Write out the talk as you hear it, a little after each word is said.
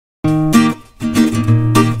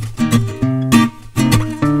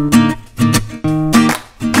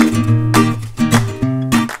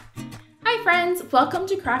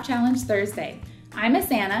Craft Challenge Thursday. I'm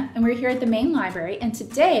Miss Anna and we're here at the main library, and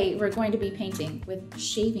today we're going to be painting with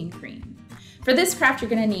shaving cream. For this craft you're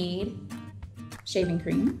going to need shaving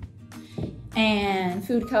cream and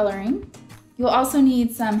food coloring. You'll also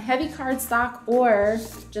need some heavy cardstock or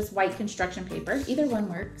just white construction paper, either one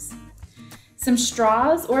works. Some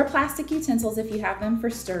straws or plastic utensils if you have them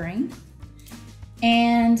for stirring,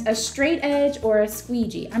 and a straight edge or a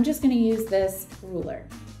squeegee. I'm just going to use this ruler.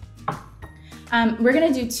 We're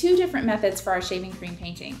going to do two different methods for our shaving cream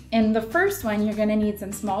painting. In the first one, you're going to need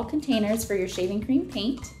some small containers for your shaving cream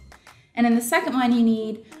paint. And in the second one, you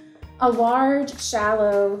need a large,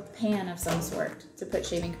 shallow pan of some sort to put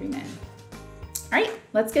shaving cream in. All right,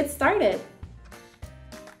 let's get started.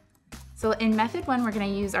 So in method one, we're going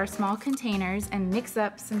to use our small containers and mix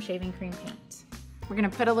up some shaving cream paint. We're going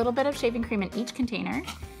to put a little bit of shaving cream in each container.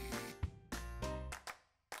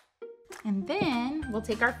 And then we'll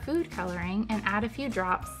take our food coloring and add a few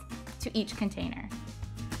drops to each container.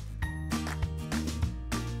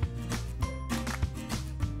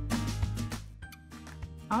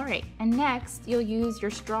 All right, and next you'll use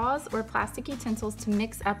your straws or plastic utensils to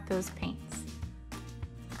mix up those paints.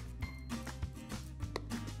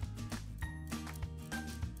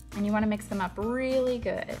 And you want to mix them up really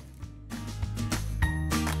good.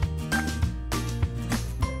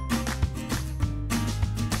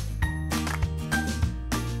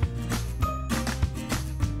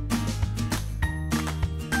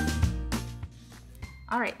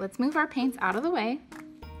 All right, let's move our paints out of the way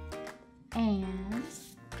and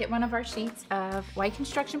get one of our sheets of white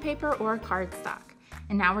construction paper or cardstock.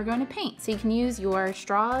 And now we're going to paint. So you can use your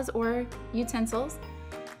straws or utensils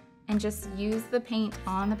and just use the paint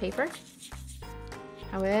on the paper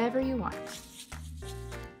however you want.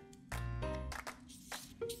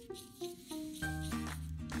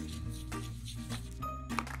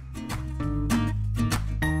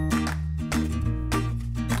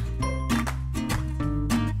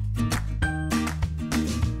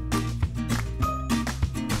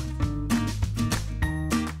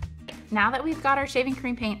 Now that we've got our shaving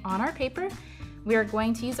cream paint on our paper, we are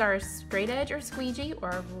going to use our straight edge or squeegee or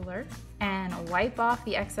a ruler and wipe off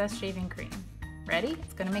the excess shaving cream. Ready?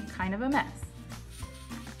 It's going to make kind of a mess.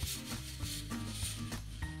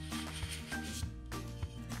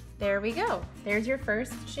 There we go. There's your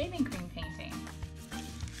first shaving cream painting.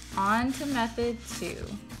 On to method two.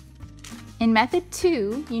 In method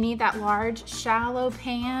two, you need that large, shallow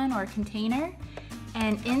pan or container.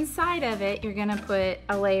 And inside of it, you're gonna put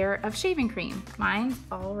a layer of shaving cream. Mine's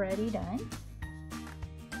already done.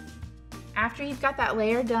 After you've got that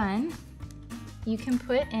layer done, you can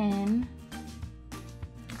put in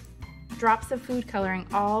drops of food coloring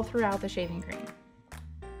all throughout the shaving cream,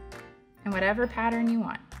 in whatever pattern you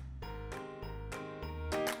want.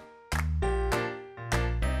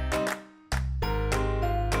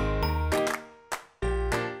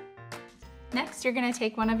 Next, you're going to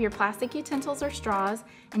take one of your plastic utensils or straws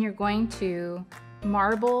and you're going to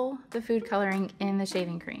marble the food coloring in the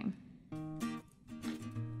shaving cream.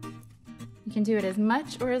 You can do it as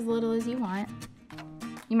much or as little as you want.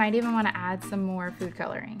 You might even want to add some more food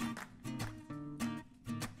coloring.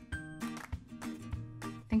 I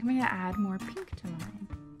think I'm going to add more pink to mine.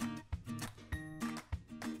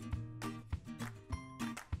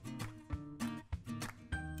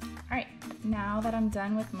 All right, now that I'm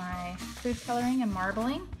done with my food coloring and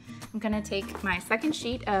marbling, I'm gonna take my second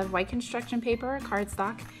sheet of white construction paper or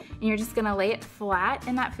cardstock, and you're just gonna lay it flat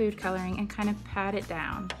in that food coloring and kind of pat it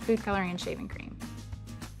down, food coloring and shaving cream.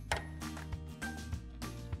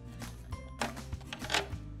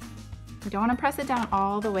 You don't wanna press it down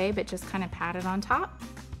all the way, but just kind of pat it on top,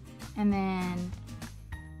 and then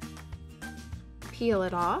peel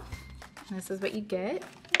it off. And this is what you get.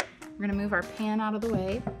 We're gonna move our pan out of the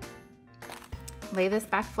way. Lay this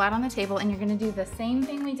back flat on the table, and you're gonna do the same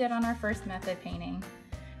thing we did on our first method painting.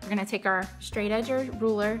 We're gonna take our straight edge or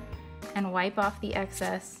ruler and wipe off the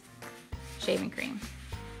excess shaving cream.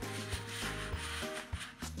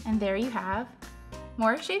 And there you have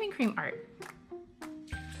more shaving cream art.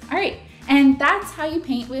 All right, and that's how you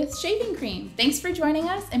paint with shaving cream. Thanks for joining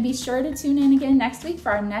us, and be sure to tune in again next week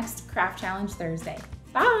for our next Craft Challenge Thursday.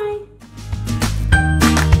 Bye.